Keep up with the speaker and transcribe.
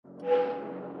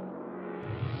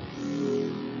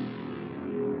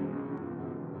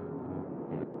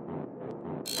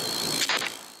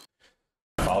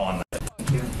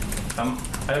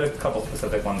I had a couple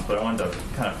specific ones, but I wanted to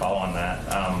kind of follow on that.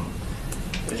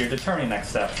 As you're determining next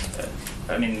steps,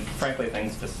 I mean, frankly,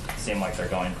 things just seem like they're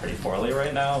going pretty poorly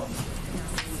right now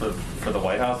for the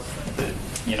White House.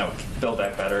 Build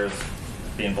Back Better is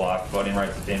being blocked, voting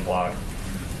rights is being blocked,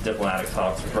 diplomatic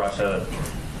talks with Russia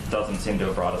doesn't seem to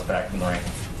have brought us back from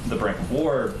the brink of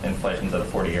war. Inflation's at a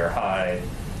 40-year high.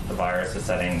 The virus is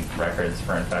setting records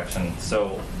for infection.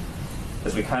 So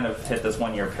as we kind of hit this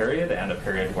one-year period and a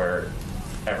period where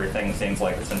everything seems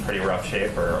like it's in pretty rough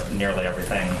shape, or nearly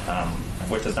everything,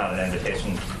 which is not an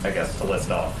invitation, I guess, to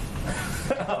list off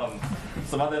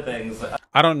some other things.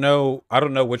 I don't know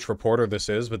which reporter this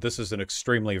is, but this is an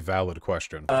extremely valid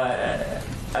question.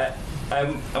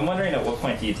 I'm wondering, at what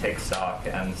point do you take stock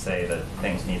and say that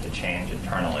things need to change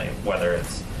internally, whether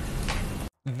it's...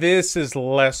 This is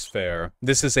less fair.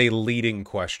 This is a leading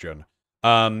question.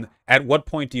 At what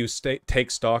point do you take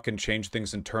stock and change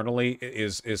things internally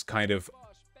is kind of...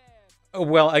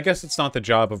 Well, I guess it's not the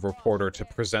job of a reporter to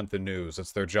present the news.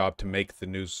 It's their job to make the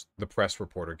news, the press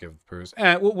reporter give the news.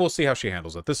 And we'll see how she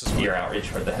handles it. This is fine. Your outreach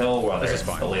for the Hill, whether it's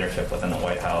the leadership within the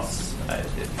White House.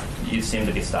 You seem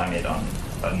to be stymied on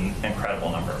an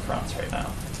incredible number of fronts right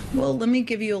now. Well, let me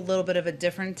give you a little bit of a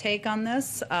different take on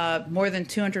this. More than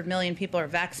 200 million people are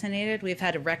vaccinated. We've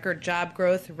had a record job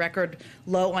growth, record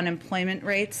low unemployment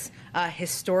rates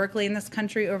historically in this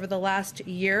country over the last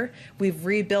year. We've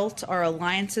rebuilt our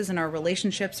alliances and our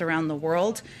relationships around the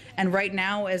world. And right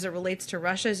now, as it relates to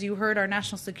Russia, as you heard our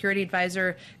National Security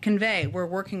Advisor convey, we're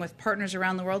working with partners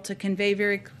around the world to convey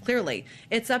very clearly.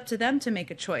 It's up to them to make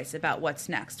a choice about what's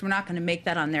next. We're not going to make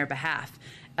that on their behalf.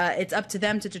 It's up to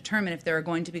them to determine if there are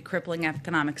going to be crippling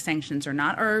economic sanctions or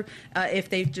not, or if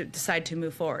they decide to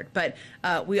move forward. But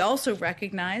we also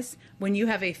recognize when you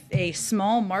have a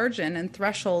small margin and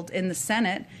threshold in the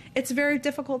Senate, it's very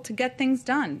difficult to get things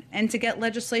done and to get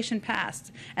legislation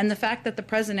passed. And the fact that the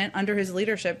president, under his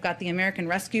leadership, got the American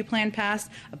Rescue Plan passed,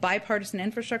 a bipartisan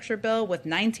infrastructure bill with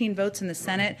 19 votes in the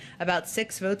Senate, about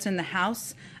 6 votes in the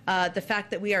House, the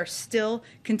fact that we are still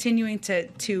continuing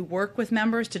to work with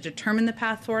members to determine the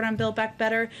path forward on Build Back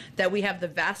Better, that we have the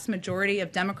vast majority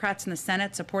of Democrats in the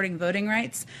Senate supporting voting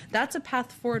rights, that's a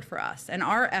path forward for us. And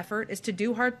our effort is to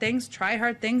do hard things, try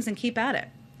hard things, and keep at it.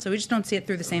 So we just don't see it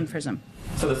through the same prism.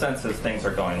 So the sense is things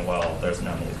are going well, there's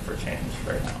no need for change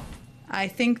right now. I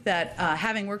think that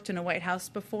having worked in a White House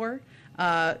before,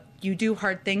 you do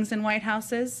hard things in White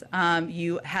Houses.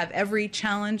 You have every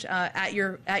challenge at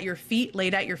your feet,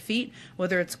 laid at your feet,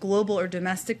 whether it's global or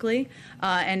domestically.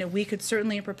 And we could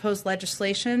certainly propose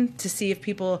legislation to see if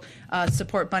people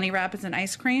support bunny rabbits and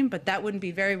ice cream, but that wouldn't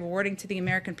be very rewarding to the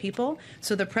American people.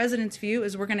 So the president's view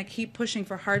is we're going to keep pushing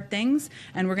for hard things,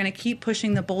 and we're going to keep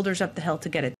pushing the boulders up the hill to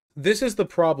get it. This is the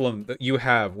problem that you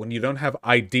have when you don't have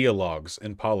ideologues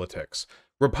in politics.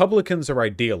 Republicans are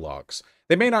ideologues.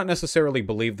 They may not necessarily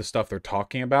believe the stuff they're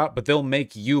talking about, but they'll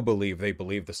make you believe they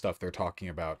believe the stuff they're talking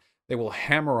about. They will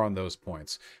hammer on those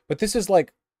points. But this is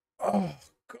like, oh,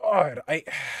 God,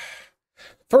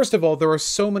 First of all, there are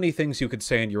so many things you could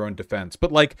say in your own defense,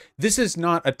 but, like, this is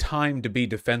not a time to be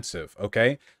defensive,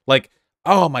 okay? Like,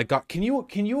 oh my God, can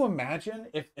you imagine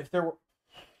if there were...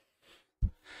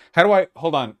 How do I...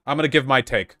 Hold on, I'm going to give my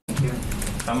take.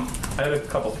 I had a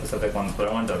couple specific ones, but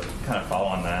I wanted to kind of follow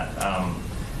on that.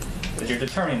 As you're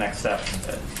determining next steps,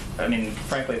 I mean,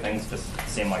 frankly, things just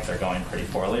seem like they're going pretty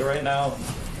poorly right now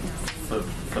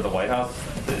for the White House.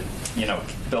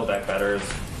 Build Back Better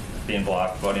is being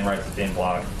blocked, voting rights is being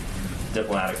blocked,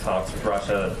 diplomatic talks with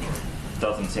Russia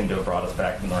doesn't seem to have brought us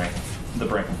back from the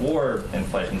brink of war.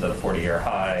 Inflation's at a 40-year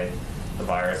high. The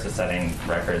virus is setting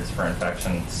records for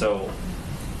infection. So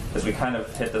as we kind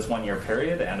of hit this one-year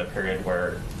period and a period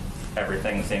where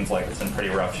everything seems like it's in pretty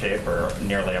rough shape, or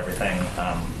nearly everything,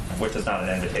 which is not an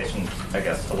invitation, I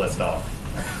guess, to list off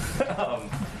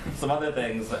some other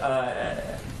things.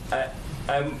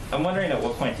 I'm wondering, at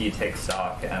what point do you take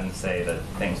stock and say that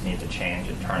things need to change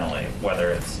internally,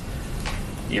 whether it's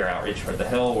your outreach for the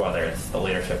Hill, whether it's the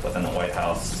leadership within the White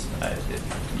House.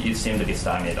 You seem to be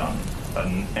stymied on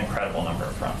an incredible number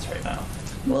of fronts right now.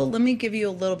 Well, let me give you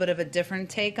a little bit of a different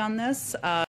take on this.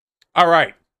 All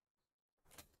right.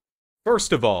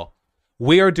 First of all,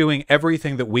 we are doing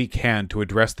everything that we can to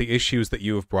address the issues that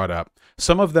you have brought up.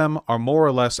 Some of them are more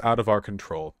or less out of our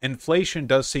control. Inflation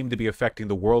does seem to be affecting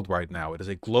the world right now. It is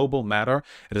a global matter.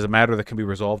 It is a matter that can be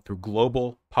resolved through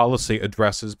global policy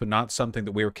addresses, but not something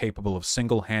that we are capable of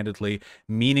single-handedly,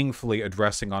 meaningfully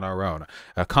addressing on our own.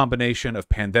 A combination of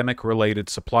pandemic-related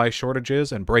supply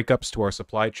shortages and breakups to our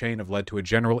supply chain have led to a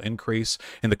general increase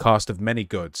in the cost of many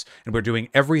goods, and we're doing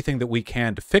everything that we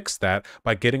can to fix that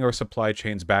by getting our supply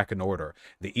chains back in order.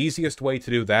 The easiest way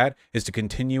to do that is to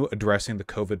continue addressing the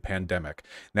COVID pandemic.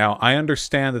 Now, I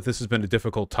understand that this has been a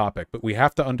difficult topic, but we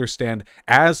have to understand,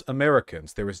 as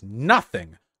Americans, there is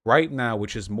nothing right now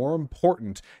which is more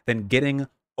important than getting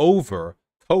over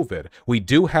COVID. We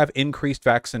do have increased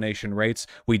vaccination rates.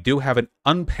 We do have an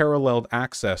unparalleled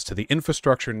access to the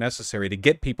infrastructure necessary to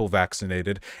get people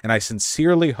vaccinated. And I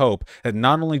sincerely hope that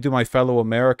not only do my fellow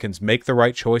Americans make the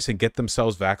right choice and get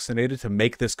themselves vaccinated to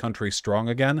make this country strong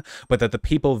again, but that the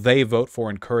people they vote for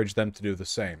encourage them to do the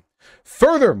same.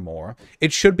 Furthermore,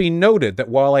 it should be noted that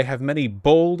while I have many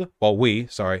bold,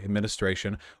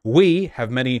 administration, we have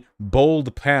many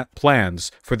bold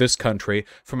plans for this country,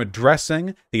 from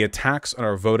addressing the attacks on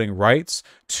our voting rights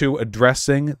to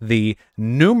addressing the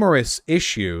numerous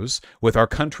issues with our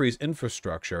country's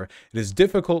infrastructure. It is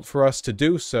difficult for us to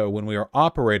do so when we are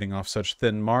operating off such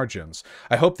thin margins.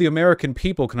 I hope the American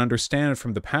people can understand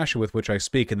from the passion with which I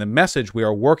speak and the message we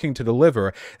are working to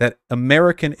deliver that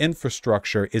American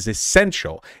infrastructure is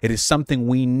essential. It is something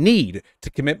we need to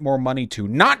commit more money to,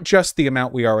 not just the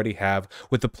amount we already have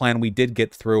with the plan we did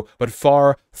get through, but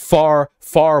far, far,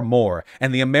 far more.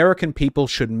 And the American people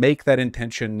should make that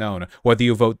intention known. Whether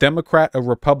you vote Democrat or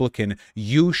Republican,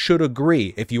 you should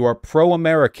agree, if you are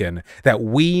pro-American, that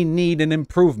we need an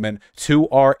improvement to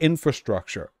our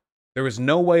infrastructure. There is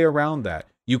no way around that.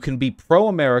 You can be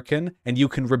pro-American and you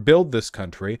can rebuild this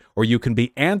country, or you can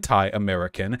be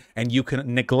anti-American and you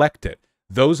can neglect it.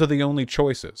 Those are the only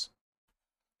choices.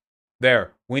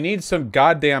 There. We need some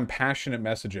goddamn passionate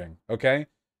messaging, okay?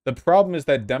 The problem is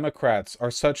that Democrats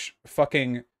are such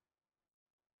fucking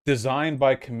designed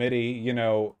by committee,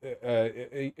 like,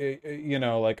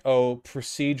 oh,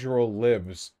 procedural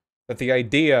libs, that the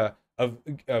idea of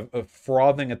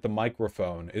frothing at the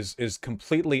microphone is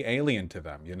completely alien to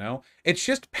them, you know? It's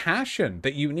just passion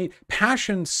that you need.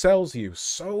 Passion sells you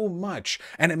so much,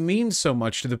 and it means so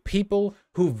much to the people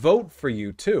who vote for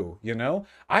you too, you know?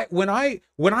 When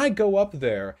I go up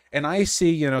there and I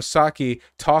see, Psaki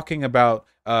talking about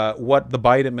what the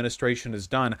Biden administration has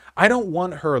done, I don't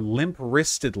want her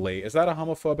limp-wristedly, is that a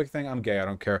homophobic thing? I'm gay, I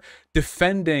don't care,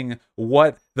 defending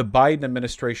what the Biden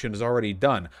administration has already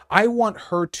done. I want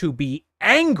her to be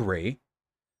angry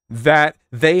that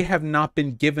they have not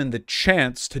been given the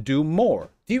chance to do more.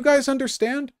 Do you guys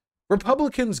understand?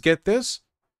 Republicans get this.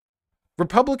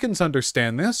 Republicans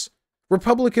understand this.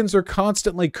 Republicans are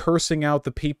constantly cursing out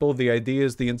the people, the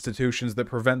ideas, the institutions that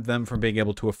prevent them from being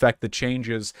able to affect the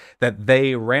changes that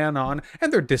they ran on,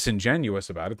 and they're disingenuous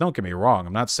about it. Don't get me wrong.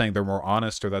 I'm not saying they're more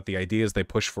honest or that the ideas they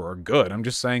push for are good. I'm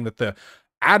just saying that the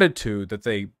attitude that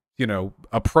they,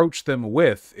 approach them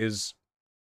with is,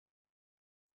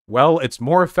 well, it's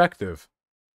more effective.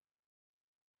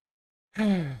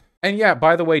 And yeah,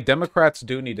 by the way, Democrats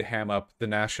do need to ham up the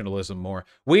nationalism more.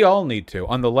 We all need to,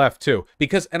 on the left too.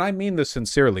 Because, and I mean this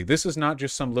sincerely, this is not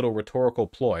just some little rhetorical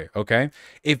ploy, okay?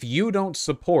 If you don't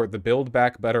support the Build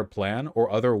Back Better plan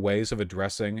or other ways of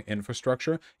addressing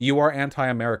infrastructure, you are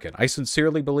anti-American. I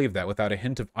sincerely believe that without a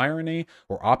hint of irony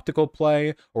or optical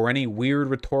play or any weird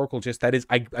rhetorical gist. That is,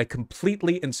 I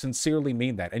completely and sincerely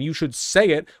mean that. And you should say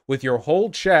it with your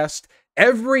whole chest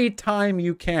every time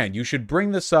you can. You should bring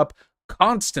this up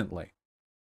constantly.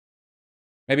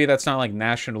 Maybe that's not like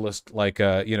nationalist, like,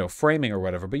 framing or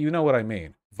whatever, but you know what I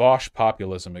mean. Vaush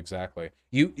populism, exactly.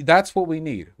 That's what we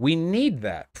need. We need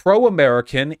that.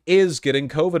 Pro-American is getting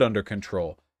COVID under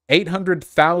control.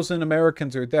 800,000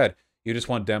 Americans are dead. You just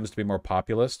want Dems to be more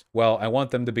populist? Well, I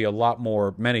want them to be a lot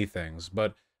more many things,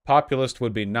 but populist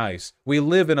would be nice. We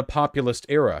live in a populist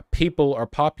era. People are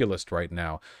populist right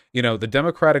now. The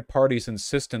Democratic Party's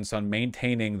insistence on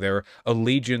maintaining their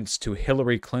allegiance to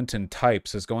Hillary Clinton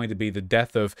types is going to be the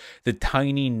death of the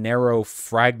tiny, narrow,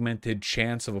 fragmented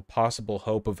chance of a possible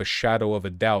hope of a shadow of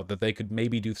a doubt that they could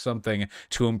maybe do something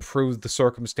to improve the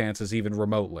circumstances even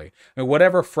remotely. I mean,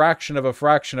 whatever fraction of a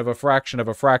fraction of a fraction of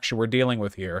a fraction we're dealing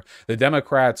with here, the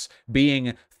Democrats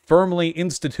being firmly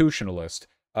institutionalist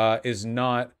is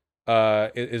not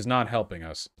helping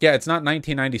us. Yeah, it's not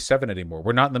 1997 anymore.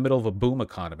 We're not in the middle of a boom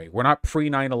economy. We're not pre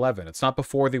 9/11. It's not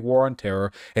before the war on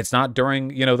terror. It's not during,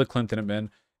 the Clinton admin.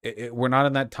 We're not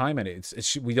in that time, and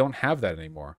we don't have that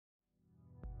anymore.